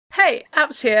Hey,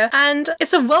 Apps here, and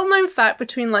it's a well-known fact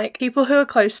between like people who are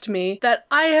close to me that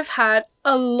I have had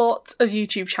a lot of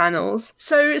YouTube channels.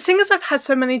 So seeing as I've had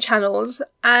so many channels,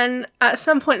 and at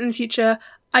some point in the future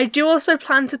I do also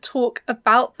plan to talk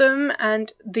about them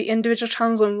and the individual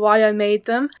channels and why I made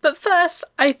them. But first,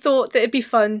 I thought that it'd be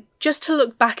fun just to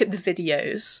look back at the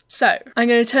videos. So, I'm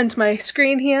going to turn to my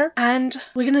screen here and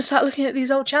we're going to start looking at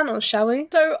these old channels, shall we?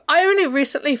 So, I only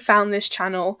recently found this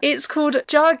channel. It's called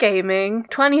Jar Gaming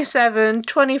 27,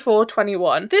 24,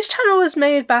 21. This channel was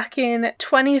made back in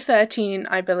 2013,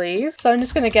 I believe. So I'm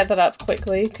just going to get that up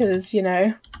quickly because, you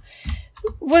know,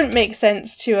 wouldn't make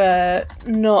sense to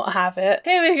not have it.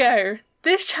 Here we go.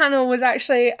 This channel was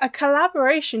actually a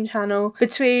collaboration channel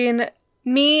between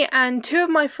me and two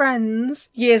of my friends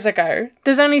years ago.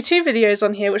 There's only two videos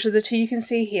on here, which are the two you can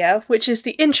see here, which is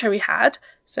the intro we had.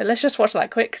 So let's just watch that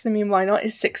quick, because I mean, why not?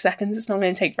 It's 6 seconds, it's not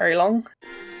going to take very long.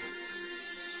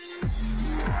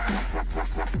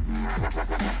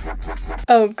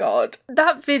 Oh god.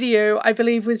 That video, I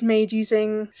believe, was made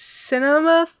using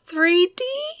Cinema 3D?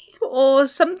 Or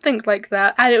something like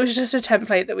that, and it was just a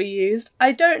template that we used.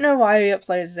 I don't know why we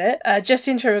uploaded it, just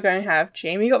the intro we're going to have.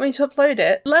 Jamie got me to upload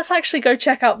it. Let's actually go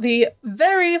check out the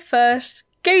very first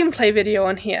gameplay video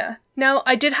on here. Now,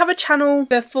 I did have a channel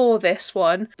before this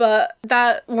one, but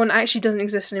that one actually doesn't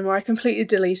exist anymore. I completely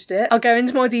deleted it. I'll go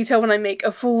into more detail when I make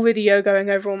a full video going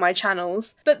over all my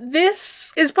channels. But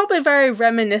this is probably very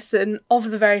reminiscent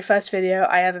of the very first video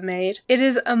I ever made. It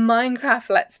is a Minecraft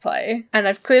Let's Play, and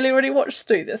I've clearly already watched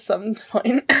through this some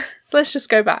point. So let's just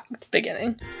go back to the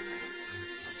beginning.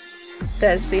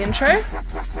 There's the intro.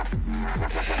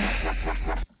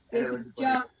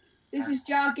 This is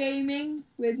Jar Gaming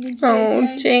with Ninja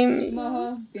Oh, Jamie.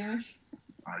 Moho, Biash.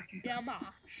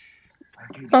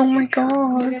 Oh my We're god.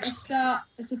 going to start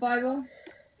a survival.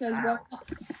 Because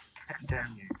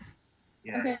Damn you.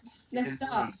 Yeah. Okay, let's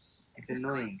start. It's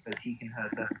annoying because he can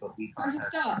hurt us, but we How's can't it hurt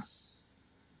start?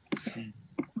 him.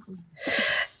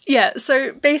 Yeah,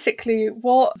 so basically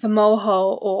what the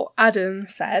molehole or Adam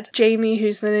said, Jamie,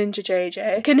 who's the Ninja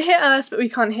JJ, can hit us but we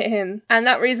can't hit him. And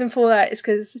that reason for that is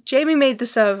because Jamie made the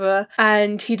server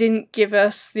and he didn't give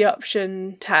us the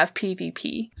option to have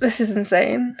PvP. This is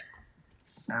insane.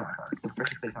 Oh my god, the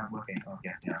pressure plates aren't working. Oh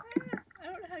yeah, yeah. I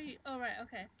don't know how you... Oh, right,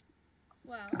 okay.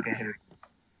 Wow. Okay, here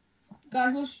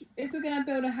Guys, if we're going to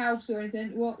build a house or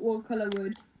anything, what colour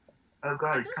wood? Oh It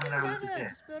guys, doesn't come and have a look matter, at this.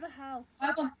 just build a house.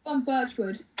 I want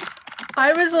birchwood.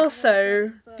 I was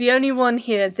also the only one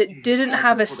here that didn't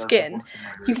have a skin.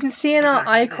 You can see in our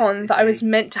icon that I was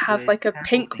meant to have like a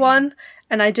pink one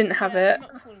and I didn't have it.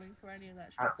 I'm not falling for any of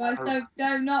that shit. Guys,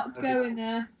 do not go in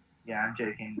there. Yeah, I'm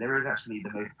joking. There is actually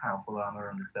the most powerful armor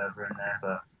on the server in there,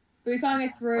 but We can't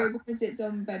get through because it's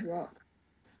on bedrock.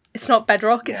 It's not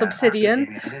bedrock, it's yeah,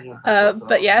 obsidian.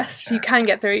 But yes, you can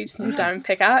get through using the diamond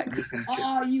pickaxe.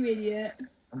 Oh, you idiot.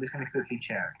 I'm just gonna quickly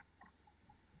check.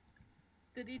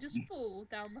 Did he just fall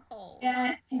down the hole?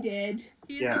 Yes, he did.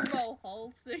 He's Yeah. a roll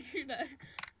hole, so you know.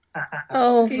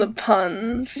 Oh, the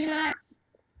puns. Yeah.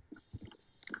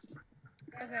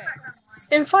 Okay.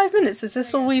 In 5 minutes, is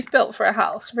this all we've built for a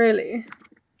house? Really?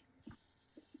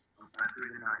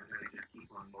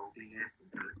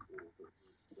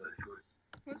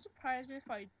 Wouldn't surprise me if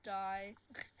I die.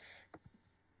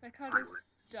 Like I'll just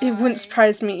die. It wouldn't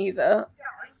surprise me either.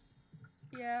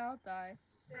 Yeah, I'll die.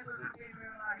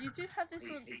 You do have this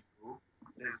one.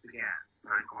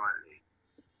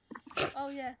 Oh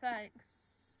yeah, thanks.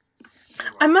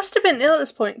 I must have been ill at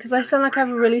this point because I sound like I have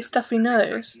a really stuffy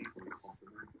nose.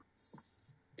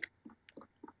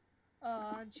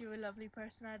 Oh, aren't you a lovely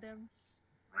person, Adam?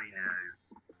 I know.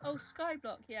 Oh,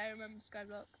 Skyblock. Yeah, I remember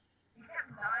Skyblock.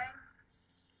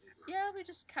 Yeah, we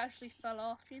just casually fell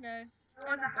off, you know.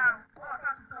 Everybody.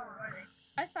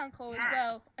 I found coal as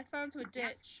well. I fell into a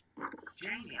ditch.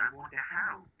 Jamie, I wonder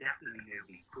how. Definitely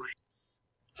nobody pushed.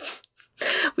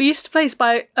 We used to play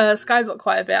Skyblock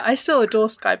quite a bit. I still adore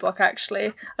Skyblock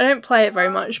actually. I don't play it very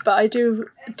much, but I do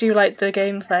like the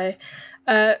gameplay.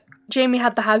 Jamie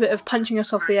had the habit of punching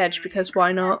us off the edge because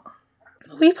why not?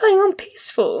 Are we playing on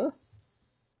peaceful?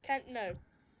 No.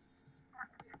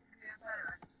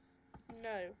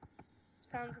 No.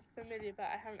 Sounds familiar, but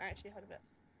I haven't actually heard of it.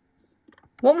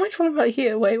 What am I talking about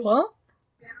here? Wait, what?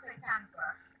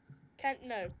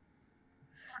 No.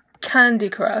 Candy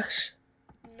Crush.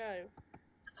 No.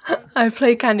 I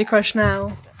play Candy Crush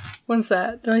now. One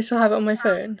sec. Do I still have it on my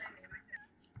phone?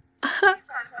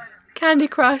 Candy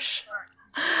Crush.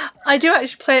 I do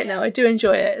actually play it now. I do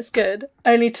enjoy it. It's good.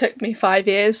 Only took me 5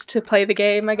 years to play the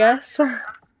game, I guess.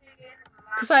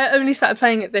 Because I only started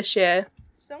playing it this year.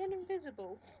 Someone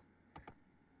invisible.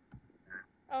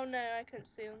 Oh no, I couldn't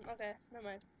see them. Okay, never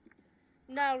mind.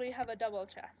 Now we have a double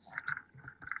chest.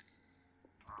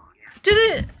 Did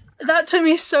it? That took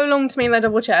me so long to make my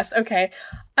double chest. Okay.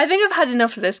 I think I've had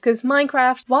enough of this because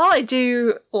Minecraft, while I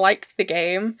do like the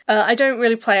game, I don't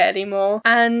really play it anymore.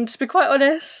 And to be quite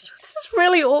honest, this is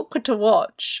really awkward to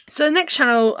watch. So the next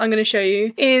channel I'm going to show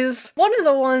you is one of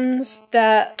the ones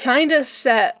that kind of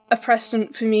set a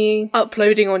precedent for me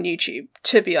uploading on YouTube,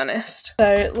 to be honest.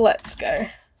 So let's go.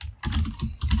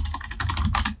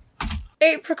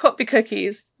 Apricot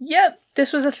cookies. Yep,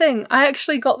 this was a thing. I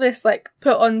actually got this like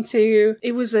put onto,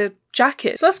 it was a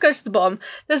jacket. So let's go to the bottom.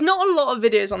 There's not a lot of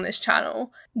videos on this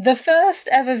channel. The first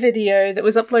ever video that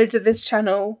was uploaded to this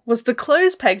channel was the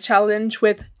clothes peg challenge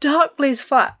with Dark Blaze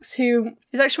Flax, who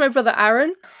is actually my brother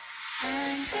Aaron.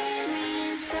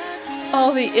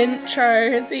 Oh, the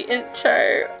intro.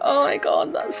 Oh my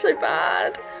god, that's so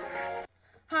bad.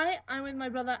 Hi, I'm with my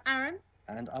brother Aaron.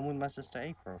 And I'm with my sister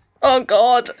April. Oh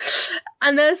god.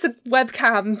 And there's the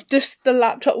webcam, just the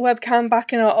laptop webcam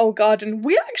back in our old garden.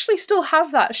 We actually still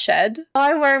have that shed.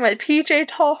 I'm wearing my PJ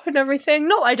top and everything.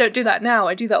 Not that I don't do that now,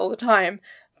 I do that all the time.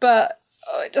 But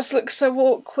it just looks so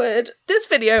awkward. This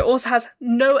video also has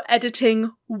no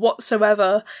editing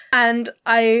whatsoever. And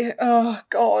oh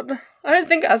god. I don't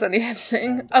think it has any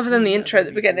editing, other than the intro at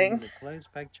the beginning. The clothes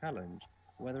peg challenge,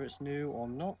 whether it's new or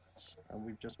not, and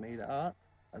we've just made it up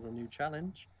as a new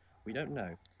challenge, we don't know.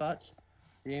 But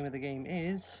the aim of the game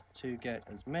is to get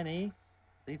as many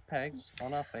these pegs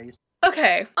on our face.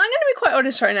 Okay, I'm going to be quite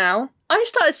honest right now. I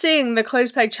started seeing the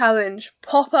clothes peg challenge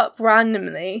pop up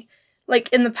randomly, like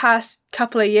in the past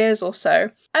couple of years or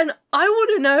so. And I want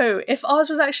to know if ours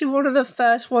was actually one of the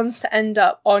first ones to end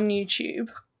up on YouTube.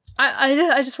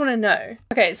 I just want to know.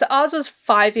 Okay, so ours was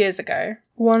 5 years ago.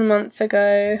 1 month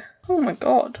ago. Oh my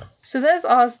god. So there's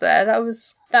ours there.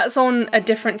 That's on a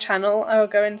different channel. I will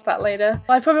go into that later.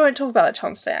 I probably won't talk about that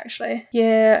channel today, actually.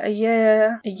 Yeah, a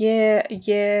year,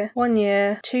 1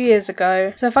 year, 2 years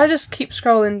ago. So if I just keep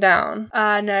scrolling down,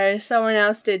 no, someone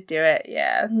else did do it.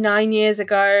 Yeah, 9 years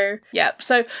ago. Yep.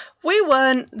 So we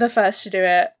weren't the first to do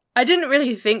it. I didn't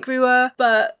really think we were,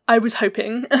 but I was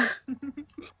hoping.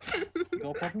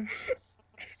 Your problem?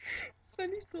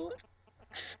 Funny thought.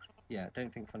 Yeah,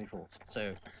 don't think funny thoughts.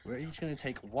 So, we're each going to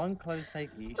take one clothes peg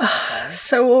each.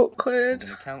 So We're awkward.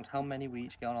 going to count how many we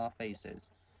each get on our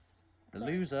faces. The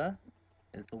loser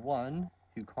is the one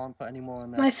who can't put any more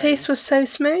on their My face was so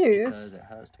smooth. because it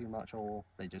hurts too much or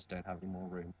they just don't have any more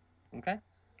room. Okay?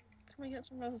 Can we get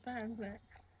some rubber bands next?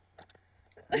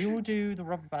 We will do the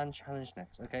rubber band challenge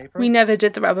next, okay? We never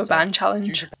did the rubber So, band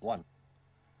challenge. choose one.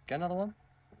 Get another one.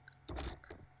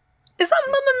 Is that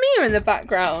Mamma Mia in the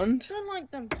background? Don't like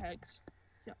them pegs.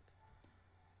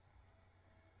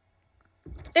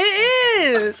 It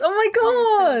is! Oh my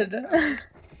god!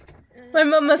 My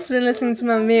mum must have been listening to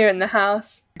Mamma Mia in the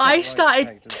house. I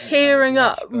started tearing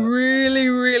up really,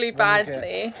 really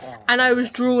badly. And I was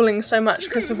drooling so much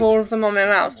because of all of them on my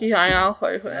mouth keeping my mouth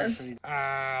open.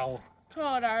 Ow. Come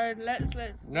on, Aaron, let's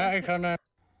No, I can't.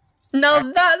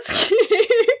 Now that's cute!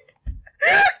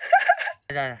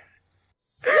 There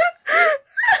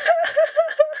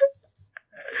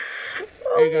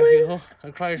Oh you my- go,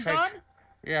 a close peg. Done?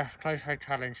 Yeah, close peg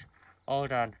challenge. All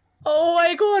done. Oh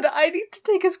my god, I need to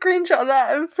take a screenshot of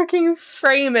that and freaking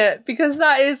frame it because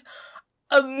that is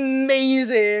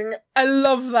amazing. I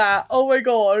love that. Oh my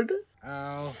god.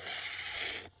 Ow.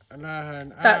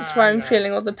 11. That's why I'm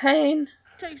feeling all the pain.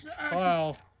 Takes the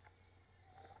 12.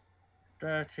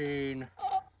 13.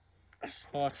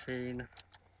 14.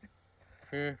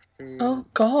 15. Oh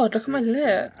god, look at my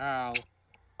lip. Ow.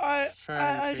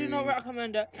 I do not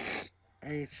recommend it.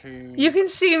 18. You can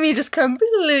see me just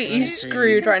completely 19,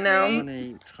 screwed right now.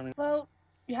 20, 20. Well,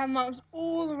 you have marks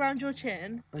all around your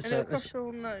chin and So- across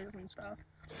your nose and stuff.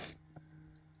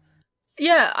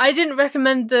 Yeah, I didn't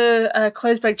recommend the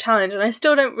clothes peg challenge and I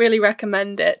still don't really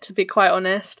recommend it, to be quite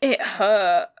honest. It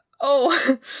hurt.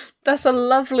 Oh, that's a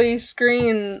lovely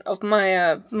screen of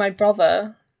my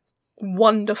brother.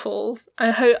 Wonderful. I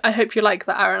hope you like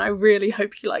that, Aaron. I really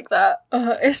hope you like that.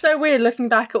 It's so weird looking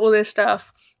back at all this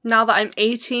stuff now that I'm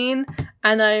 18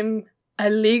 and I'm a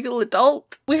legal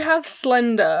adult. We have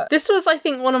Slender. This was, I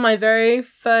think, one of my very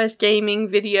first gaming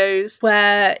videos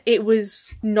where it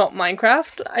was not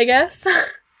Minecraft, I guess.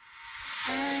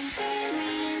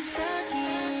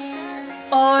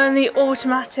 Oh, and the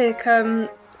automatic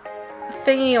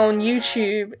thingy on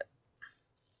YouTube.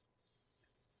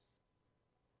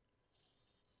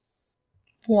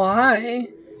 Why?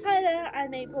 Hi there,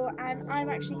 I'm April, and I'm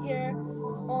actually here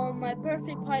on my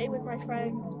birthday party with my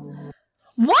friend.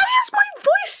 Why is my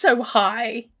voice so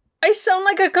high? I sound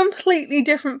like a completely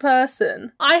different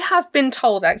person. I have been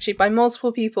told, actually, by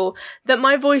multiple people that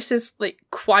my voice is, like,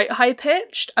 quite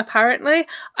high-pitched, apparently.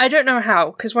 I don't know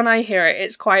how, because when I hear it,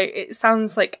 it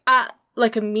sounds like at,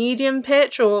 like, a medium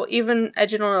pitch or even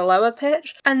edging on a lower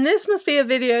pitch. And this must be a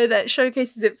video that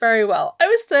showcases it very well. I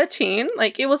was 13,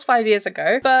 like, it was 5 years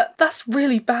ago, but that's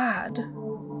really bad.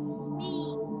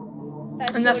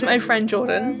 And that's my friend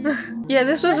Jordan. Yeah,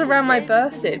 this was around my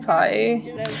birthday party,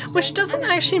 which doesn't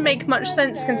actually make much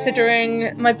sense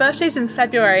considering my birthday's in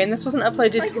February and this wasn't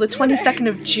uploaded till the 22nd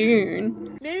of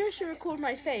June. Maybe I should record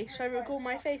my face. Should I record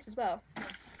my face as well?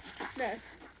 No.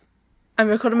 I'm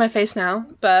recording my face now,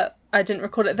 but I didn't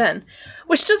record it then.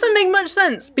 Which doesn't make much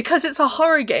sense because it's a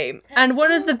horror game. And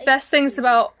one of the best things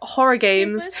about horror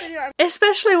games,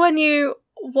 especially when you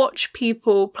watch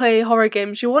people play horror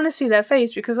games, you want to see their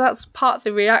face because that's part of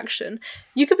the reaction.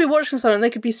 You could be watching someone,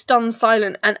 they could be stunned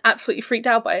silent and absolutely freaked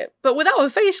out by it, but without a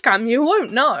face cam you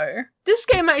won't know. This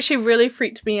game actually really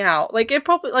freaked me out. Like, it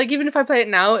probably, like, even if I played it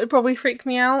now, it'd probably freak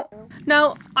me out.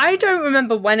 Now, I don't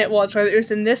remember when it was, whether it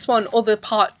was in this one or the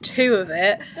part 2 of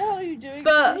it,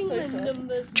 but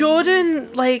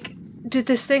Jordan, like, did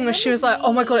this thing where she was like,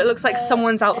 oh my god, it looks like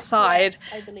someone's outside.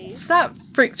 So that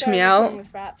freaked me out.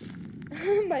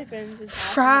 My friends is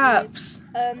Fraps.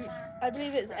 I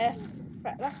believe it's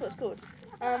that's what it's called.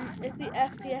 It's the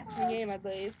FPS in the game, I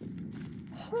believe.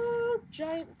 Oh,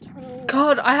 giant tunnel.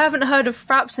 God, I haven't heard of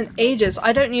Fraps in ages.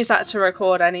 I don't use that to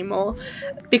record anymore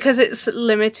because it's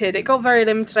limited. It got very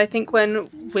limited, I think, when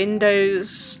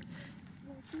Windows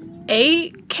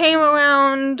 8 came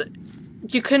around.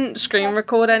 You couldn't screen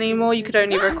record anymore. You could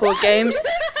only record games.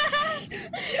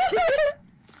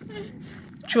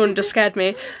 Jordan just scared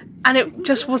me. And it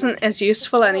just wasn't as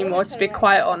useful anymore, to be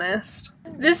quite honest.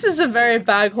 This is a very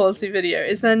bad quality video.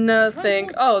 Is there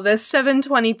nothing? Oh, there's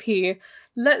 720p.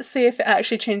 Let's see if it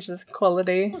actually changes the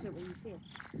quality.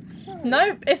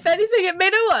 Nope, if anything it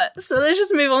made it worse. So let's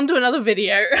just move on to another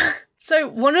video. So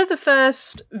one of the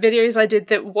first videos I did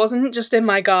that wasn't just in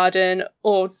my garden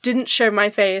or didn't show my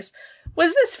face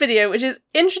was this video, which is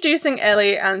introducing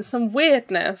Ellie and some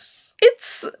weirdness.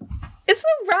 It's a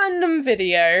random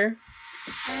video.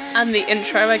 And the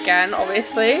intro again,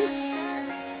 obviously.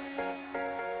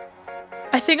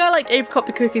 I think I liked Apricot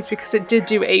the Cookies because it did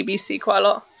do ABC quite a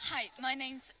lot. Hi, my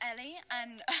name's Ellie,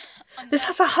 and this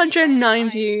has 109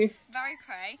 views. Very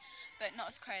cray, but not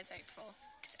as cray as April,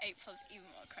 because April's even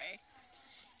more cray.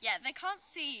 Yeah, they can't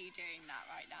see you doing that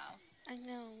right now. I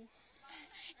know.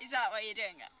 Is that why you're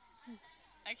doing it?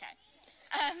 Okay.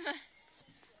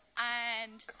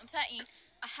 And I'm 13.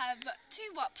 I have 2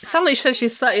 Wattpads. Somebody says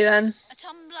she's 30 then. A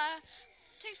Tumblr,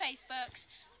 2 Facebooks,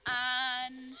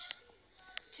 and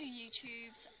 2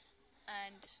 YouTubes,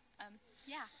 and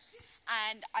yeah.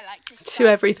 And I like this. To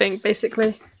everything,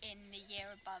 basically. In the year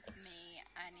above me,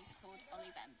 and he's called Ollie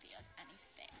Benfield, and he's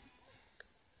big.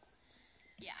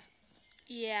 Yeah.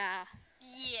 Yeah.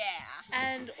 Yeah.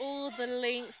 And all the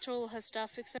links to all her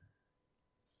stuff, except.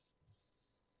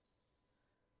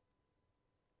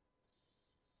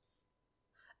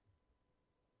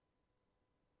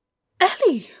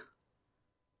 Ellie!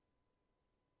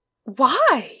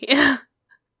 Why?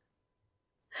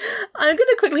 I'm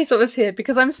gonna quickly stop this here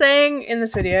because I'm saying in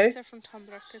this video. Except from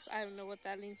Tumblr, because I don't know what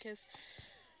that link is.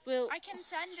 I can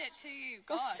send it to you.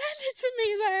 Gosh. Well, send it to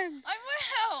me then! I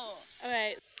will!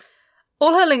 Alright.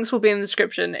 All her links will be in the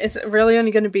description. It's really only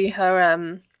going to be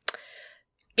her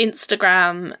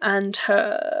Instagram and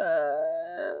her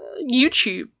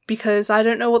YouTube because I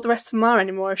don't know what the rest of them are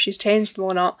anymore, if she's changed them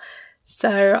or not. So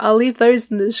I'll leave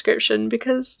those in the description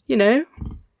because, you know,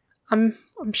 I'm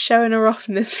showing her off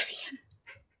in this video.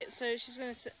 So she's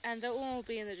gonna, and that one will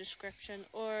be in the description,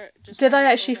 or just. Did I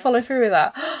actually follow through with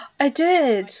that? I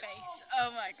did. My face.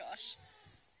 Oh my gosh.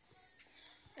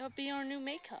 It'll be our new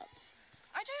makeup.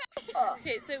 I don't. Oh.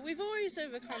 Okay, so we've always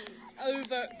overcome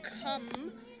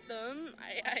them.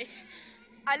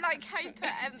 I like how you put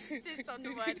emphasis on the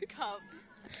word "come."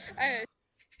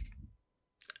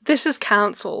 This is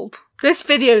cancelled. This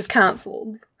video is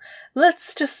cancelled.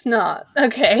 Let's just not.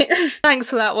 Okay. Thanks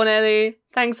for that one, Ellie.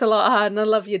 Thanks a lot, Han. I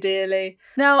love you dearly.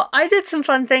 Now, I did some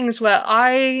fun things where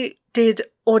I did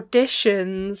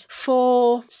auditions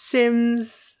for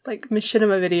Sims, like,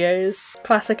 machinima videos.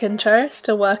 Classic intro,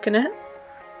 still working it.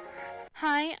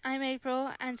 Hi, I'm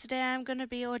April, and today I'm going to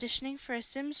be auditioning for a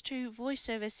Sims 2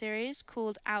 voiceover series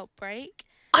called Outbreak.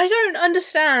 I don't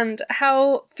understand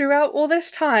how throughout all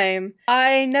this time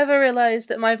I never realised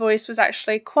that my voice was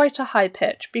actually quite a high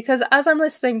pitch, because as I'm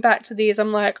listening back to these I'm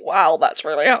like, wow, that's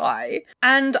really high.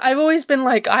 And I've always been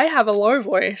like, I have a low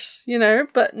voice, you know,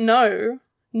 but no,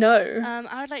 No.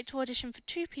 I would like to audition for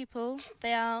 2 people.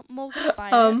 They are Morgan and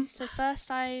Violet. So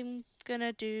first I'm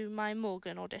gonna do my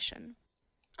Morgan audition.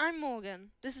 I'm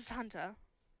Morgan. This is Hunter.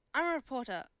 I'm a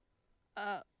reporter.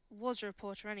 Was a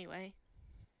reporter anyway.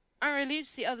 I'm relieved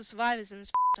to the other survivors in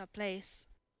this up place.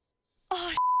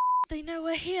 Oh, they know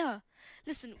we're here.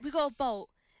 Listen, we got a bolt.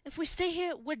 If we stay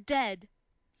here, we're dead.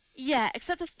 Yeah,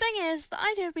 except the thing is, the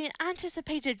idea of being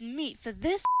anticipated meat for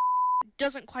this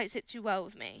doesn't quite sit too well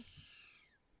with me.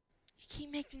 You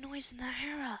keep making noise and they'll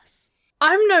hear us.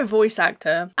 I'm no voice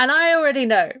actor, and I already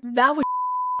know that was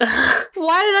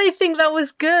why did I think that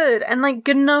was good and like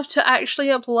good enough to actually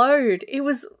upload? It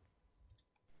was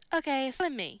okay, so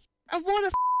me. And what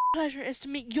a pleasure it is to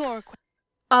meet your acquaintance.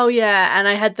 Oh yeah, and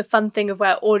I had the fun thing of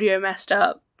where audio messed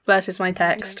up versus my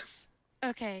text.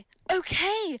 Okay.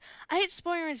 I hate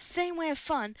spoiling the same way of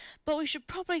fun, but we should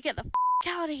probably get the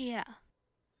out of here.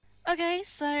 Okay,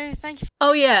 so thank you.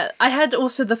 Oh yeah, I had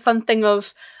also the fun thing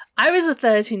of I was a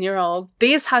 13-year-old.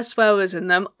 These had swear words in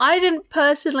them. I didn't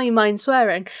personally mind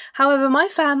swearing. However, my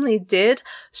family did,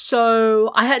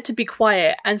 so I had to be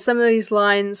quiet. And some of these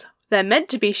lines, they're meant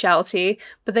to be shouty,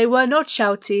 but they were not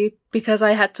shouty because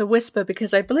I had to whisper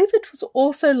because I believe it was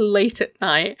also late at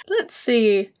night. Let's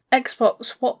see.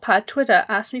 Xbox, Wattpad, Twitter,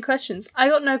 ask me questions. I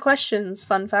got no questions,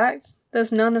 fun fact.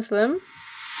 There's none of them.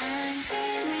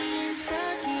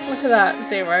 Look at that,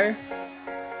 0.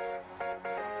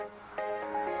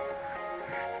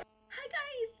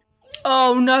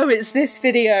 Oh no, it's this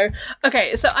video.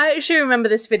 Okay, so I actually remember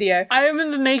this video. I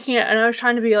remember making it and I was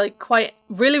trying to be like quite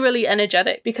really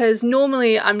energetic because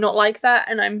normally I'm not like that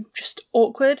and I'm just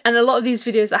awkward. And a lot of these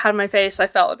videos that had my face, I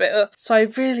felt a bit so I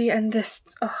really, and this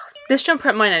jumper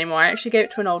ain't mine anymore. I actually gave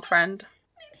it to an old friend.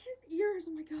 His ears,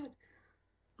 oh my god.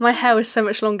 My hair was so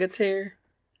much longer too.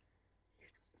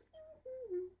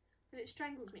 It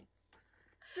strangles me.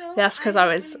 That's because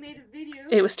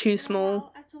it was too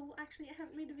small. Actually, I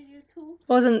haven't made a video at all.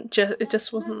 It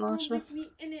just wasn't large enough.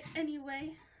 Me in it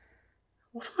anyway.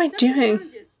 What am I doing?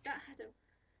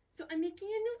 So I'm making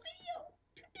a new video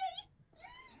today.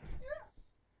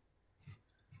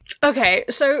 Okay,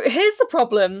 so here's the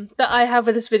problem that I have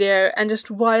with this video and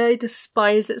just why I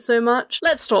despise it so much.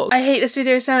 Let's talk. I hate this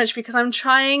video so much because I'm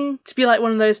trying to be like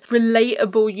one of those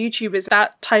relatable YouTubers,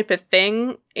 that type of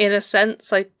thing, in a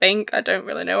sense, I think. I don't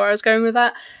really know where I was going with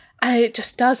that. And it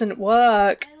just doesn't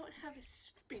work.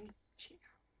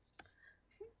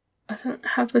 I don't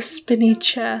have a spinny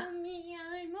chair.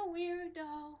 I'm a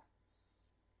weirdo.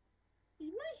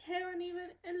 Is my hair uneven?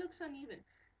 It looks uneven.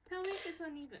 Tell me if it's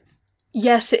uneven.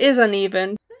 Yes, it is uneven.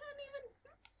 Is it uneven?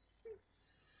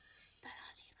 That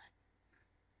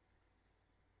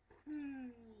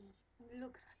uneven. It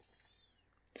looks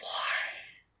uneven. Why?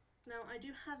 Now, I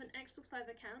do have an Xbox Live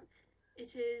account.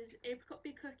 It is Apricot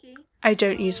Bee Cookie. I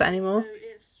don't use that anymore. So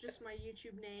it's just my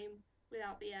YouTube name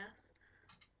without the S.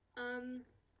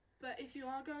 But if you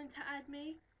are going to add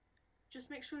me, just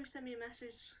make sure you send me a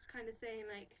message kind of saying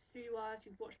like who you are, if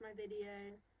you've watched my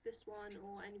video, this one,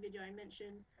 or any video I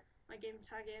mentioned, my game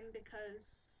tag in,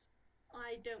 because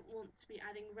I don't want to be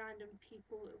adding random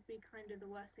people. It would be kind of the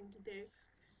worst thing to do.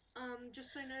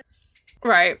 Just so you know.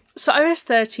 Right, so I was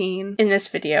 13 in this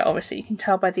video. Obviously you can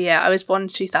tell by the year. I was born in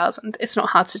 2000. It's not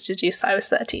hard to deduce that I was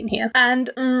 13 here.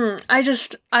 And I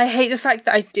hate the fact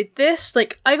that I did this.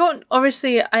 Like, I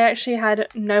actually had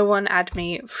no one add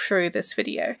me through this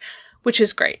video, which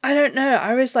is great. I don't know,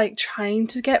 I was like trying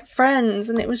to get friends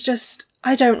and it was just,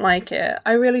 I don't like it.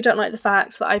 I really don't like the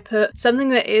fact that I put something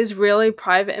that is really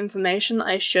private information that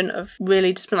I shouldn't have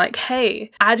really just been like, hey,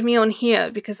 add me on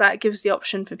here, because that gives the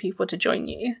option for people to join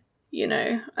you. You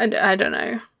know, I don't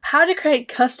know. How to create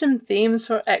custom themes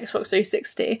for Xbox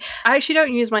 360. I actually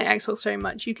don't use my Xbox very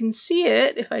much. You can see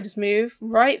it if I just move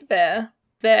right there.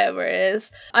 There where it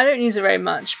is. I don't use it very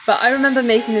much, but I remember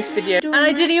making this video and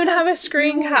I didn't even have a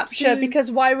screen capture because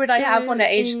why would I have one at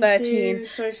age 13?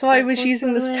 So I was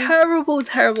using this terrible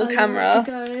camera.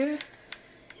 Go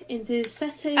into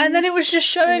settings. And then it was just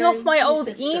showing off my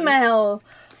old email.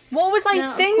 What was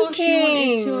I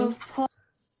thinking?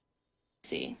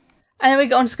 And then we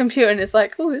got onto the computer and it's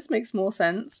like, oh, this makes more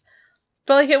sense.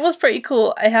 But like, it was pretty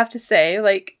cool, I have to say.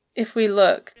 Like, if we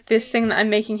look, this thing that I'm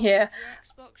making here,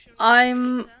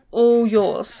 I'm all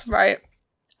yours, right?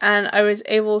 And I was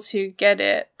able to get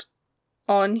it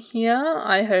on here.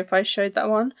 I hope I showed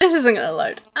that one. This isn't gonna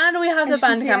load. And we have the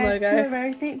Bandcamp logo. I have 2 of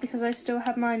everything because I still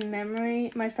have my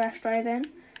flash drive in.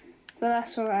 But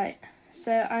that's alright.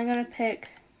 So I'm gonna pick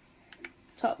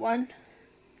top one.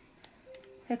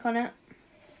 Click on it.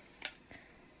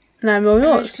 And I'm all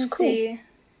yours. As you can see,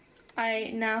 I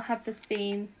now have the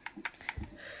theme.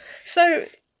 So,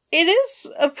 it is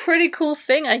a pretty cool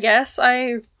thing, I guess.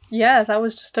 Yeah, that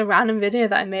was just a random video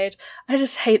that I made. I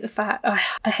just hate the fact,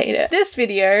 I hate it. This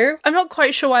video, I'm not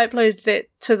quite sure why I uploaded it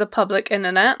to the public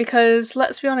internet, because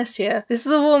let's be honest here, this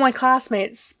is of all my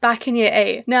classmates back in year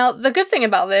 8. Now, the good thing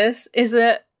about this is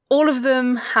that all of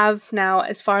them have now,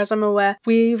 as far as I'm aware,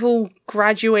 we've all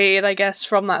graduated, I guess,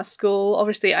 from that school.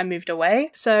 Obviously, I moved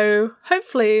away, so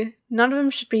hopefully none of them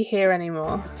should be here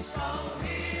anymore.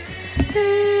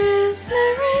 It's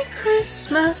Merry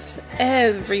Christmas,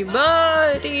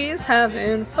 everybody's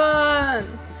having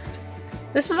fun.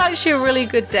 This was actually a really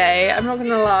good day, I'm not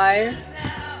gonna lie.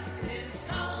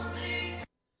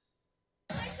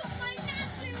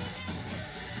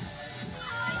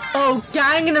 Oh,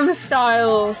 Gangnam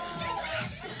Style!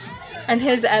 And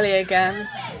here's Ellie again.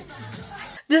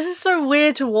 This is so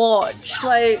weird to watch,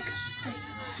 like...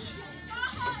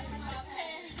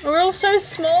 We're all so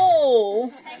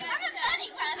small!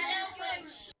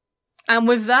 And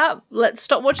with that, let's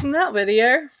stop watching that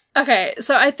video. Okay,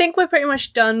 so I think we're pretty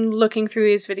much done looking through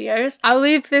these videos. I'll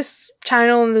leave this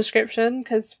channel in the description,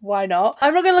 because why not?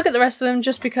 I'm not going to look at the rest of them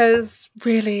just because,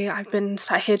 really, I've been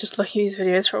sat here just looking at these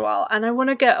videos for a while, and I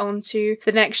want to get on to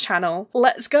the next channel.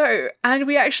 Let's go! And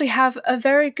we actually have a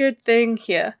very good thing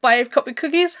here. Buy copy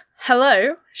cookies?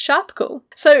 Hello, Sharpicle.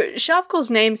 So Sharpicle's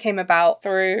name came about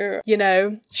through, you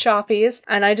know, Sharpies,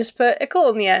 and I just put a call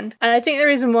in the end. And I think the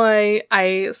reason why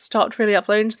I stopped really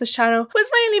uploading to this channel was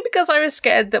mainly because I was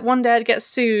scared that one day I'd get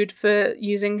sued for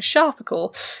using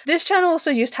Sharpicle. This channel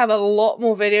also used to have a lot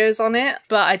more videos on it,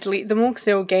 but I deleted them all because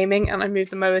they were gaming and I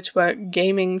moved them over to a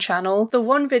gaming channel. The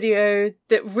one video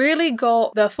that really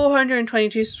got the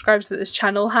 422 subscribers that this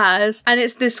channel has, and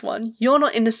it's this one, You're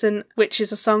Not Innocent, which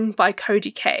is a song by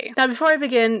Codi Kaye. Now, before I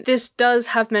begin, this does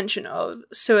have mention of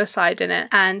suicide in it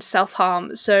and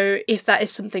self-harm, so if that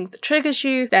is something that triggers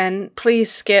you, then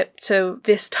please skip to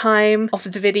this time of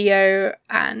the video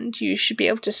and you should be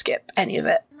able to skip any of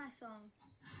it.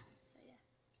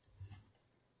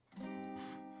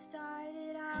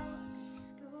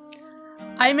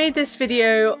 I made this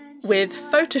video with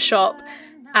Photoshop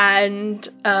and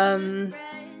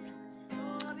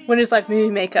Windows Live Movie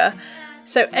Maker.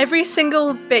 So every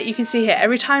single bit you can see here,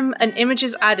 every time an image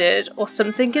is added or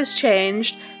something is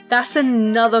changed, that's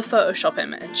another Photoshop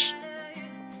image.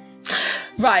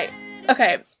 Right,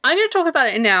 okay, I'm going to talk about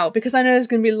it now because I know there's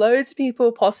going to be loads of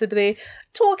people possibly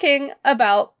talking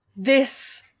about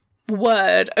this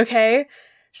word, okay?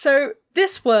 So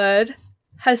this word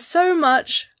has so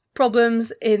much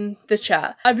problems in the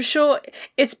chat. I'm sure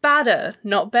it's badder,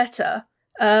 not better.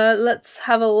 Let's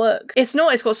have a look. It's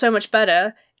not, it's got so much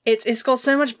better. It's got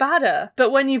so much badder. But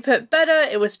when you put better,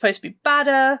 it was supposed to be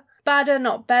badder. Badder,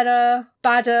 not better.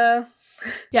 Badder.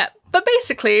 Yeah, but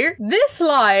basically, this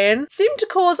line seemed to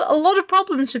cause a lot of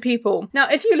problems for people. Now,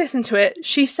 if you listen to it,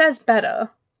 she says better.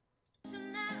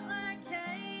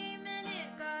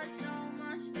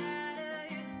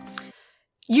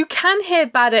 You can hear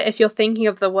badder if you're thinking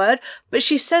of the word, but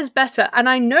she says better, and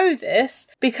I know this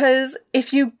because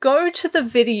if you go to the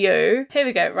video, here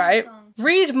we go, right?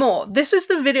 Read more. This was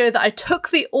the video that I took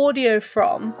the audio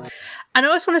from, and I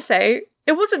always want to say,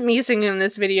 it wasn't me singing in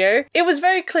this video. It was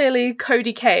very clearly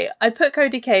Codi Kaye. I put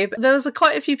Codi Kaye, but there was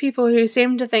quite a few people who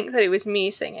seemed to think that it was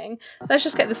me singing. Let's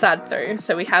just get this ad through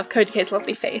so we have Codi Kaye's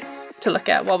lovely face to look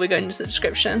at while we go into the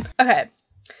description. Okay,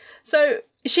 so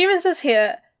she even says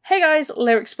here, hey guys,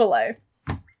 lyrics below.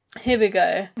 Here we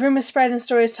go. Rumours spread and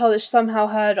stories told that she somehow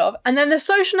heard of. And then the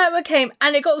social network came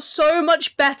and it got so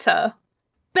much better.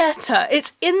 Better.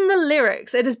 It's in the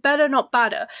lyrics. It is better, not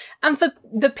badder. And for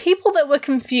the people that were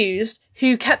confused,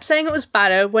 who kept saying it was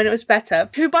badder when it was better,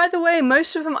 who, by the way,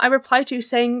 most of them I replied to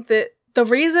saying that the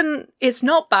reason it's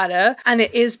not badder and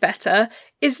it is better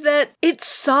is that it's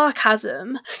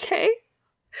sarcasm, okay?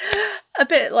 A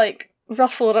bit, like,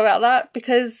 ruffled about that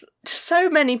because so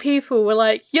many people were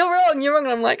like, you're wrong, and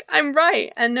I'm like, I'm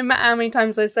right. And no matter how many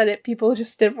times I said it, people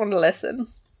just didn't want to listen.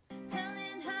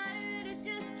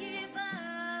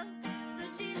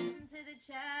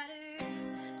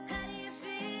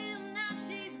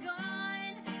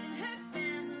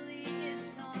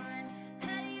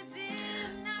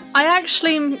 I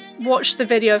actually watched the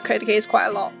video of Codi Kaye's quite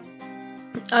a lot.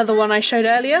 The one I showed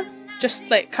earlier, just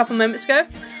like a couple moments ago.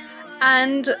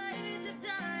 And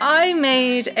I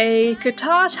made a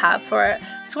guitar tab for it,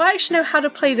 so I actually know how to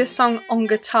play this song on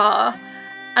guitar.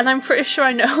 And I'm pretty sure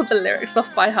I know all the lyrics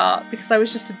off by heart because I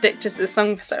was just addicted to this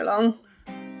song for so long.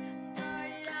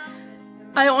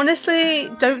 I honestly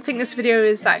don't think this video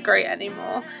is that great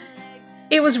anymore.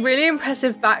 It was really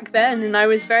impressive back then and I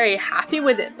was very happy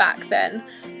with it back then,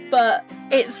 but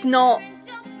it's not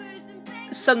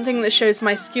something that shows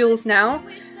my skills now,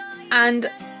 and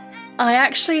I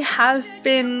actually have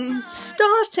been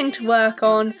starting to work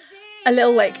on a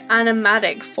little like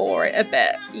animatic for it a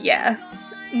bit. Yeah,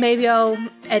 maybe I'll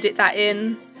edit that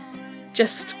in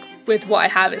just with what I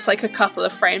have. It's like a couple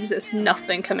of frames, it's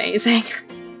nothing amazing.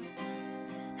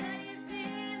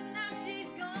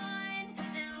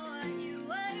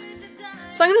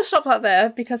 So I'm going to stop that there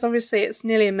because obviously it's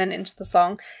nearly a minute into the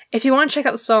song. If you want to check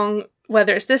out the song,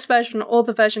 whether it's this version or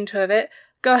the version 2 of it,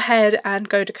 go ahead and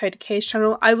go to Codi Kaye's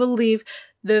channel. I will leave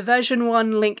the version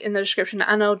 1 link in the description,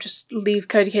 and I'll just leave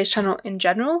Codi Kaye's channel in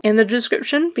general in the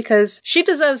description because she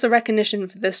deserves the recognition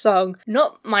for this song,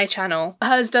 not my channel.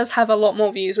 Hers does have a lot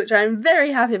more views, which I'm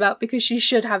very happy about because she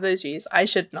should have those views. I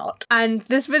should not. And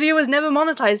this video was never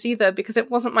monetized either because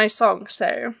it wasn't my song,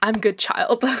 so I'm a good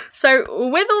child. So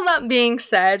with all that being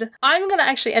said, I'm gonna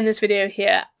actually end this video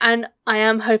here, and I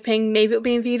am hoping maybe it'll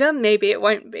be in VEDA, maybe it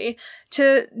won't be,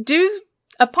 to do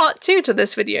a part 2 to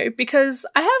this video because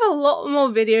I have a lot more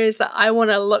videos that I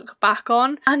want to look back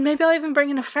on, and maybe I'll even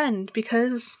bring in a friend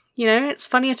because, you know, it's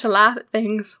funnier to laugh at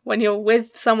things when you're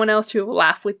with someone else who will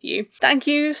laugh with you. Thank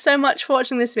you so much for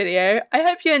watching this video. I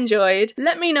hope you enjoyed.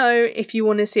 Let me know if you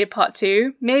want to see a part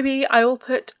 2. Maybe I will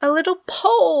put a little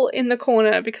poll in the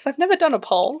corner because I've never done a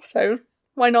poll, so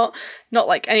why not? Not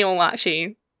like anyone will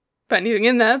actually put anything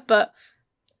in there, but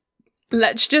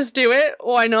let's just do it,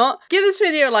 why not? Give this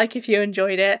video a like if you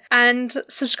enjoyed it, and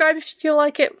subscribe if you feel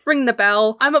like it, ring the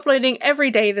bell. I'm uploading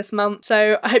every day this month,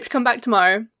 so I hope you come back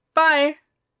tomorrow. Bye!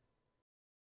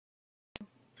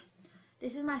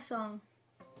 This is my song,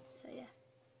 so yeah.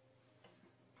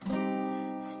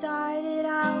 Started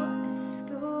out at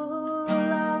school,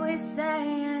 always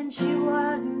saying she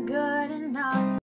wasn't good enough.